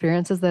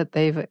experiences that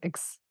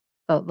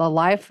the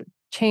life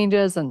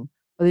changes, and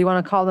whether you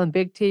want to call them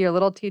big T or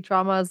little T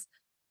traumas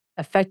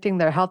affecting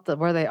their health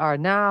where they are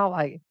now,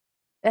 like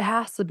it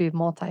has to be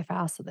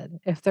multifaceted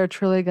if they're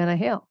truly going to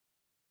heal.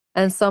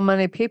 And so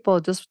many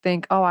people just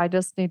think, oh, I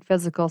just need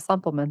physical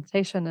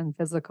supplementation and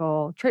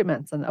physical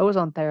treatments and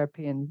ozone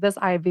therapy and this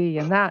IV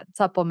and that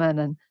supplement.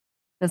 And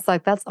it's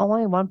like, that's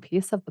only one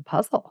piece of the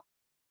puzzle.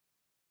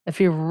 If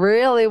you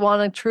really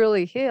want to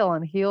truly heal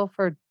and heal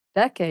for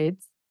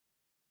decades,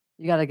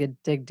 you got to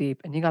dig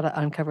deep and you got to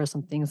uncover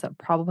some things that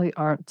probably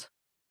aren't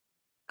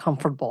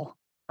comfortable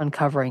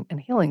uncovering and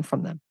healing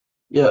from them.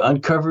 Yeah.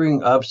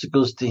 Uncovering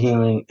obstacles to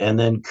healing and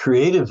then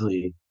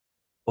creatively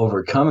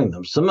overcoming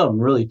them. Some of them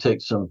really take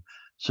some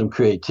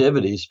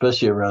creativity,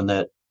 especially around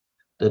that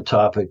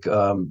topic.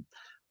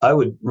 I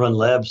would run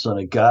labs on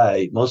a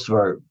guy. Most of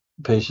our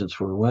patients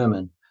were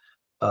women,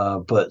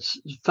 but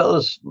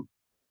fellas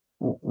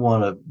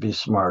want to be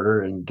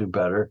smarter and do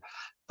better,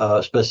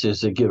 especially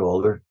as they get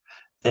older.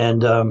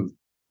 And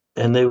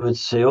they would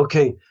say,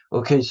 okay,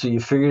 so you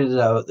figured it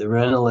out. They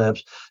ran the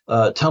labs.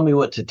 Tell me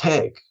what to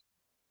take,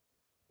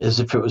 as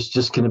if it was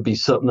just going to be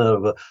something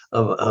out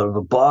of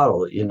a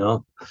bottle, you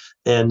know.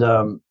 And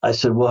I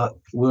said, well,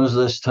 when was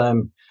this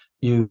time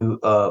you?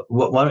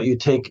 Why don't you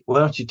take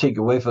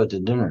your wife out to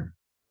dinner?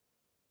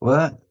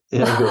 What?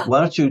 And I go,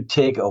 why don't you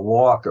take a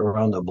walk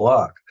around the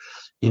block,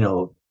 you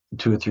know,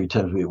 2 or 3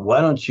 times a week?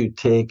 Why don't you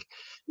take,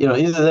 you know,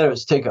 either that or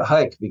it's take a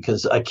hike,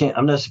 because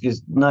I'm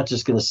not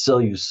just going to sell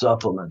you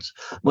supplements.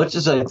 Much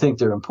as I think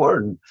they're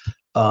important,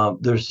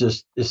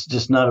 it's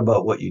just not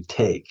about what you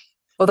take.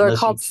 Well, they're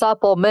called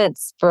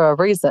supplements for a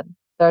reason.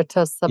 They're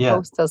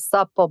supposed to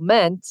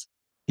supplement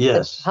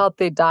the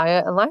healthy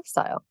diet and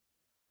lifestyle,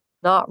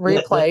 not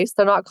replace.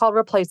 They're not called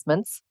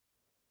replacements.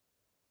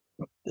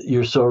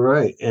 You're so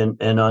right.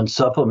 And on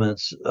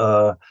supplements,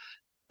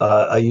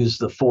 I use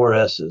the 4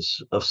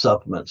 S's of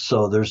supplements.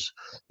 So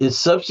it's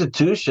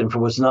substitution for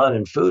what's not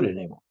in food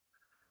anymore.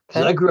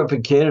 Because I grew up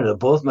in Canada,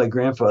 both my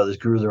grandfathers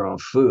grew their own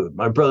food.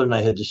 My brother and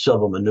I had to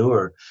shovel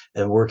manure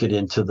and work it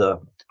into the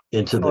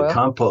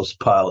compost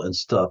pile and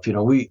stuff. You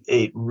know, we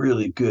ate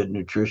really good,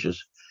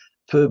 nutritious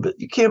food, but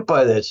you can't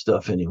buy that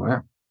stuff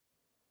anywhere.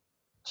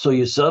 So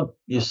you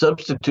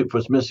substitute for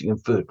what's missing in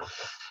food.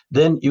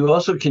 Then you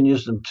also can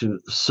use them to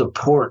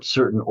support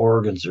certain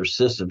organs or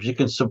systems. You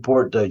can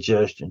support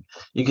digestion.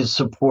 You can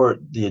support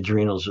the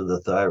adrenals or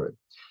the thyroid.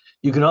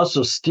 You can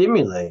also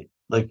stimulate,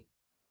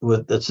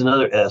 that's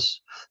another S,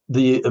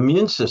 the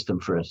immune system,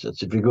 for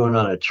instance. If you're going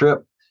on a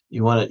trip,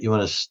 you want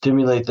to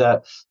stimulate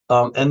that.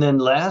 And then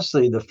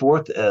lastly, the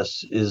 4th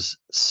S is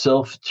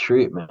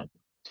self-treatment.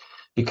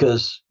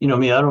 Because, you know,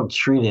 I don't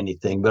treat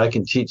anything, but I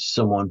can teach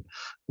someone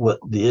what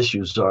the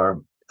issues are,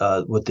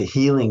 what the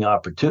healing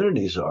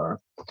opportunities are.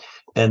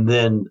 And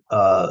then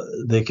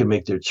they can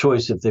make their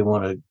choice if they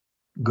want to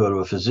go to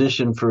a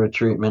physician for a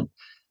treatment.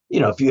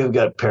 You know, if you have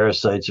got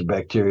parasites or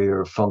bacteria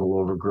or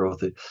fungal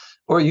overgrowth,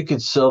 or you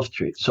could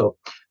self-treat. So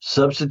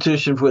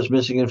substitution for what's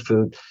missing in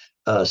food,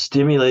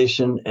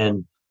 stimulation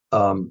and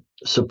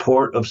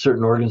support of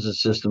certain organs and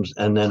systems,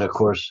 and then, of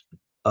course,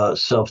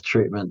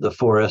 self-treatment, the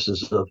 4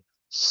 S's of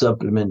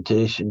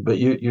supplementation. But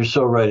you're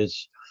so right.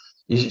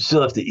 You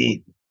still have to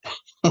eat.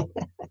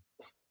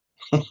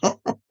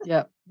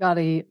 Yep,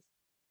 gotta eat.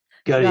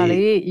 Gotta gotta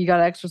eat. eat, you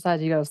gotta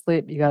exercise, you gotta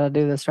sleep, you gotta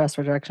do the stress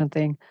reduction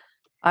thing.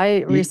 I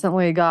Eat.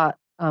 recently got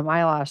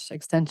eyelash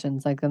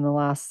extensions like in the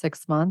last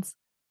 6 months.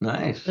 And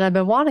Nice. I've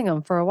been wanting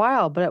them for a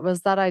while, but it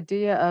was that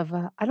idea of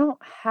I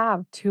don't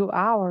have 2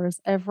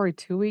 hours every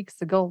 2 weeks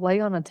to go lay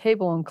on a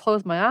table and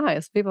close my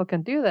eyes. People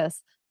can do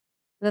this.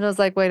 Then I was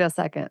like, wait a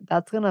second,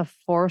 that's going to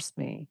force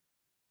me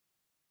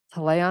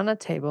to lay on a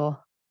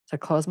table, to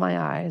close my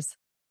eyes,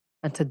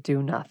 and to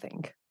do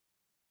nothing.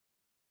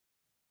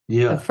 And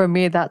Yeah. for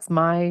me, that's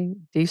my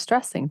de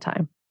stressing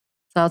time.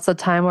 So it's a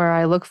time where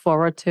I look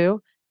forward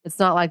to. It's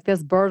not like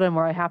this burden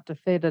where I have to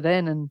fit it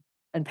in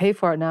and pay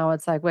for it now.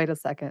 It's like, wait a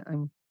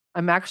second,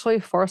 I'm actually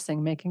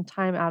forcing making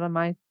time out of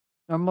my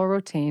normal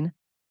routine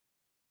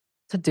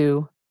to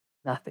do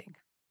nothing.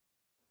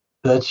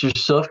 That's your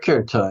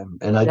self-care time.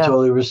 And I Yeah.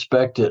 totally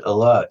respect it a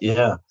lot.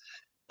 Yeah.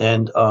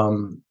 And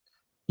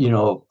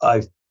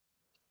I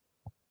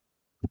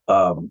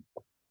um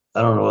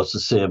I don't know what to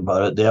say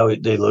about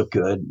it. They look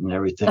good and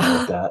everything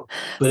like that.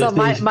 But So if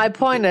they my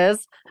point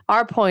is,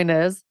 our point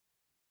is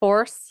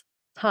force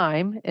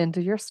time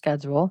into your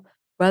schedule,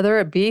 whether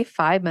it be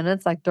 5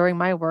 minutes, like during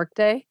my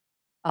workday,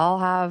 I'll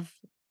have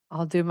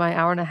I'll do my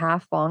hour and a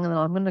half long and then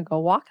I'm gonna go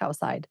walk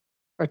outside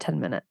for 10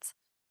 minutes.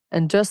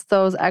 And just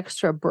those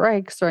extra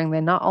breaks during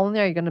the not only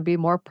are you gonna be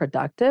more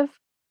productive,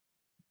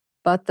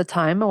 but the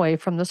time away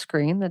from the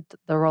screen,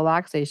 the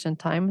relaxation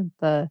time,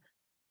 the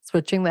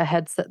switching the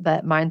headset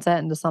that mindset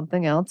into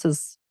something else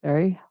is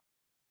very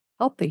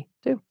healthy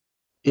too.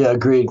 Yeah,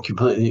 agreed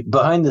completely.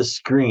 Behind the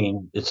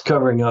screen, it's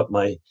covering up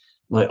my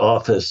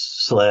office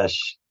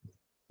slash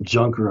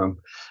junk room.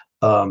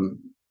 Um,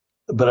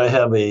 but I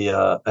have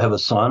a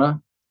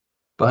sauna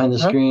behind the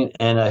Huh? screen,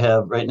 and I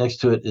have right next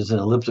to it is an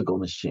elliptical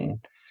machine,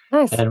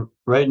 Nice. and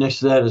right next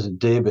to that is a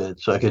day bed,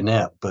 so I can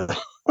nap. But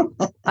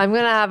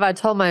I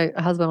told my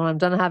husband when I'm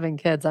done having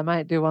kids, I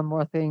might do one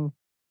more thing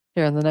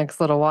here in the next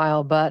little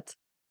while, but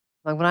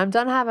like when I'm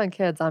done having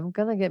kids, I'm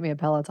gonna get me a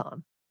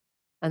Peloton.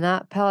 And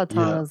that Peloton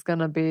yeah, is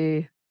gonna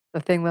be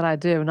the thing that I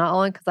do, not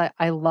only because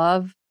I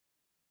love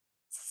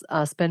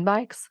spin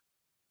bikes,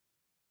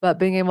 but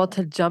being able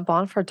to jump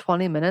on for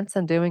 20 minutes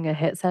and doing a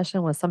hit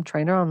session with some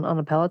trainer on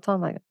a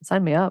Peloton, like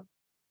sign me up.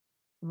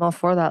 I'm all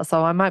for that.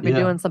 So I might be yeah,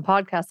 doing some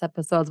podcast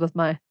episodes with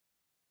my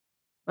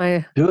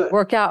do it,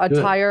 workout do it.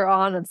 attire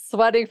on and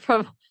sweating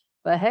from,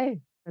 but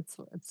hey, it's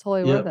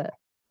totally Yeah, worth it.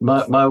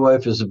 my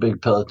wife is a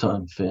big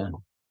Peloton fan.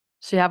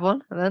 She have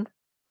one and then?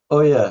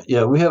 Oh yeah,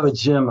 yeah. We have a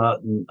gym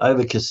out, and I have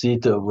a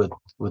casita with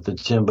the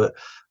gym, but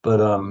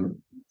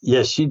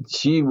yeah,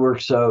 she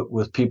works out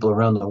with people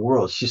around the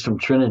world. She's from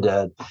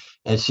Trinidad,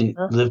 and she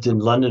Huh? lived in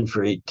London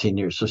for 18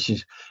 years. So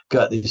she's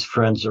got these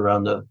friends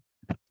around the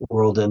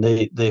world, and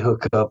they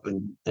hook up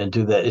and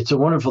do that. It's a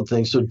wonderful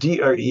thing. So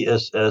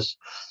DRESS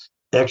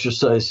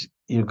exercise,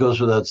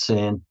 goes without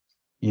saying.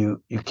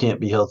 You can't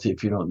be healthy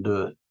if you don't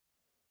do it.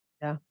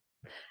 Yeah.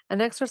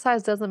 And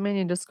exercise doesn't mean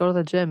you just go to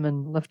the gym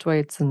and lift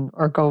weights and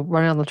or go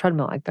running on the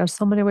treadmill. Like there's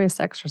so many ways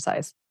to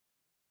exercise.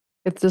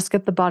 It's just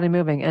get the body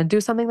moving and do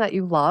something that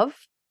you love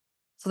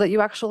so that you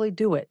actually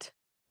do it.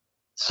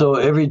 So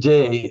every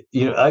day,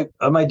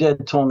 my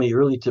dad told me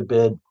early to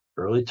bed,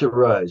 early to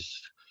rise,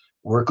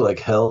 work like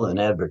hell and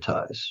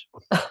advertise.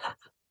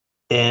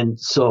 And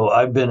so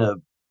I've been a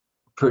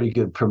pretty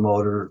good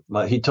promoter.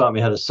 He taught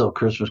me how to sell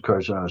Christmas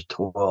cards when I was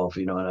 12,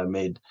 and I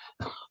made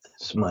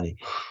this money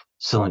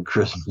selling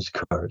Christmas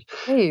cards.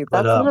 Hey,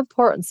 But that's an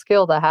important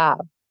skill to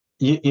have.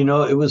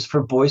 it was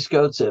for Boy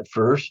Scouts at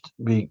first,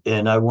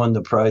 and I won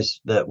the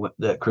prize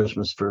that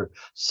Christmas for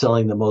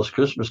selling the most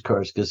Christmas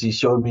cards because he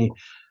showed me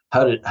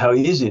how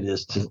easy it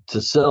is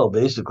to sell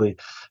basically.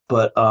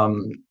 But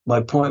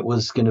my point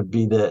was going to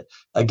be that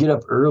I get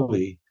up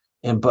early,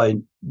 and by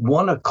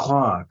 1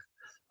 o'clock,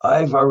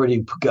 I've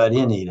already got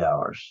in 8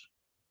 hours.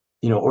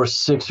 Or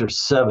 6 or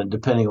 7,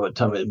 depending on what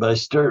time it is. But I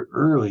start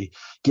early,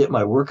 get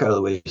my work out of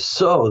the way,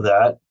 so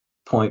that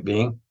point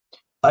being,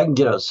 I can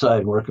get outside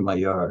and work in my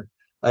yard.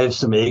 I have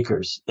some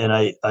acres, and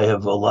I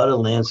have a lot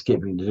of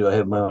landscaping to do. I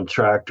have my own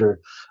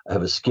tractor, I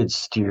have a skid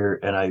steer,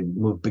 and I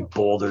move big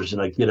boulders,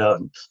 and I get out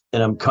and I'm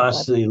Very good.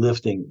 constantly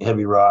lifting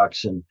heavy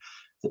rocks, and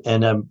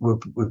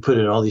we put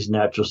in all these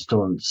natural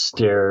stone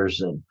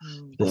stairs and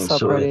things. So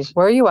So pretty.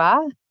 Where are you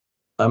at?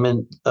 I'm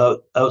in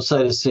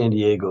outside of San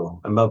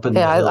Diego. I'm up in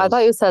Okay, the I thought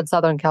hills. you said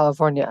Southern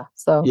California.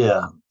 So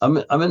Yeah, I'm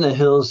in the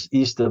hills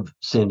east of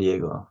San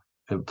Diego,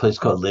 a place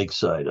uh, called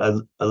Lakeside. I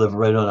live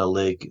right on a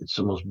lake. It's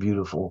the most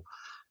beautiful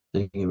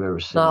thing you've ever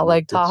not seen.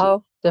 Lake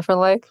Tahoe,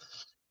 different lake.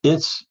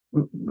 It's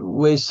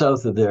way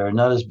south of there,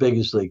 not as big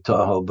as Lake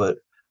Tahoe, but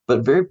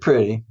very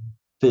pretty.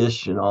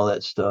 Fish and all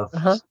that stuff.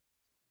 Uh-huh.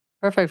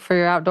 Perfect for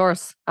your outdoor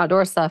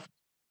stuff.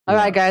 All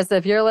right, Yeah. guys,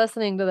 if you're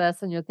listening to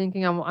this and you're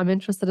thinking I'm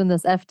interested in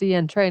this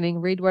FDN training,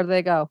 read where do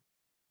they go?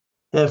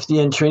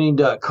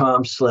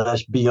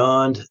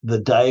 FDNtraining.com/beyond the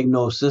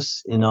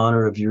diagnosis in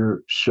honor of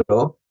your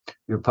show,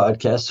 your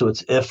podcast. So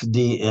it's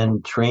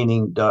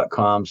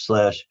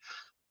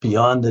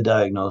FDNtraining.com/beyond the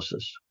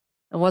diagnosis.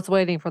 And what's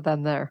waiting for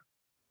them there?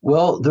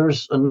 Well,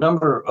 there's a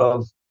number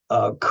of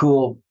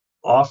cool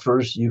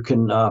offers. You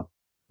can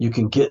You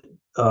can get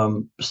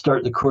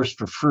start the course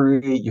for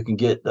free. You can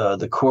get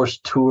the course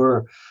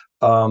tour.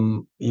 You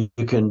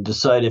can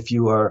decide if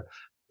you are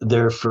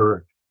there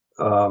for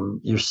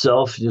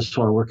yourself, you just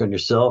want to work on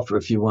yourself, or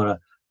if you want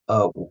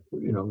to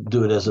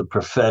do it as a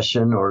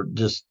profession, or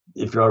just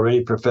if you're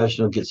already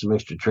professional, get some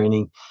extra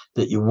training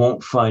that you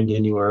won't find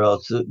anywhere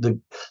else.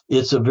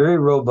 It's a very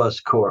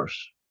robust course.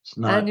 It's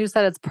not. And you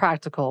said it's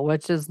practical,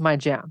 which is my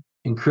jam.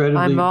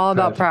 Incredibly, I'm all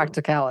practical. about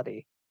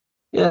practicality.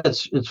 Yeah,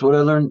 it's what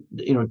I learned.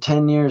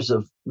 10 years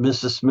of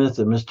Mrs. Smith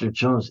and Mr.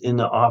 Jones in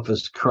the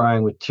office,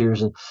 crying with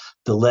tears, and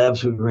the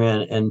labs we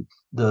ran and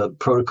the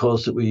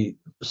protocols that we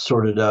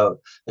sorted out.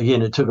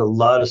 Again, it took a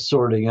lot of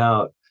sorting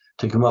out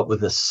to come up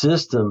with a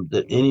system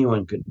that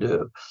anyone could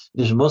do.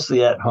 These are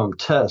mostly at-home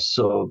tests,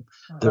 so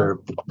they're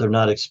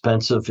not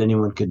expensive.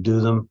 Anyone could do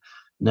them.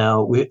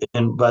 Now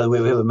and by the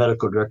way, we have a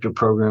medical director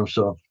program,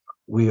 so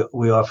we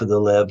offer the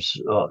labs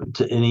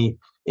to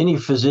any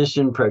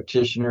physician,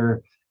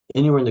 practitioner,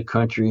 anywhere in the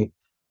country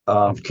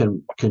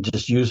can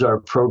just use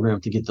our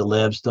program to get the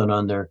labs done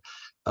on their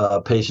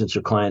patients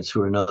or clients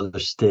who are in other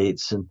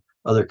states and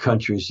other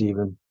countries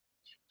even.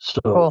 So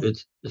cool.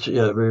 It's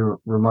very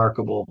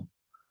remarkable.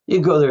 You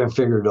can go there and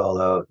figure it all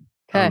out.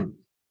 Okay.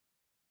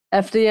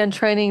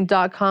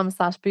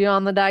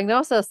 FDNtraining.com/beyond the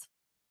diagnosis.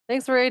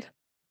 Thanks, Reed.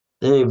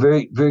 Hey,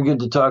 very, very good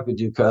to talk with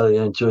you, Kylie.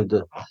 I enjoyed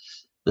the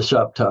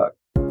shop talk.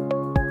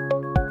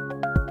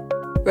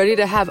 Ready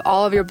to have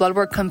all of your blood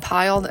work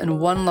compiled in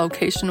one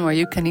location where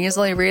you can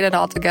easily read it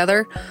all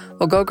together?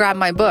 Well, go grab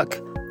my book,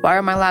 Why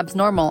Are My Labs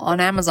Normal, on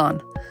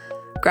Amazon.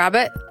 Grab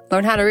it,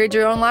 learn how to read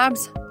your own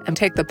labs, and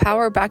take the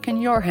power back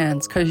in your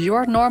hands, because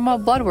your normal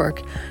blood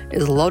work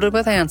is loaded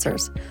with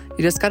answers.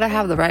 You just got to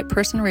have the right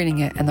person reading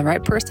it, and the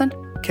right person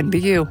can be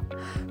you.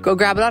 Go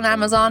grab it on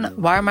Amazon,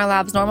 Why Are My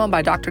Labs Normal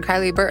by Dr.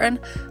 Kylie Burton.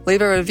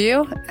 Leave a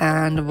review,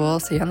 and we'll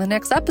see you on the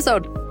next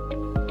episode.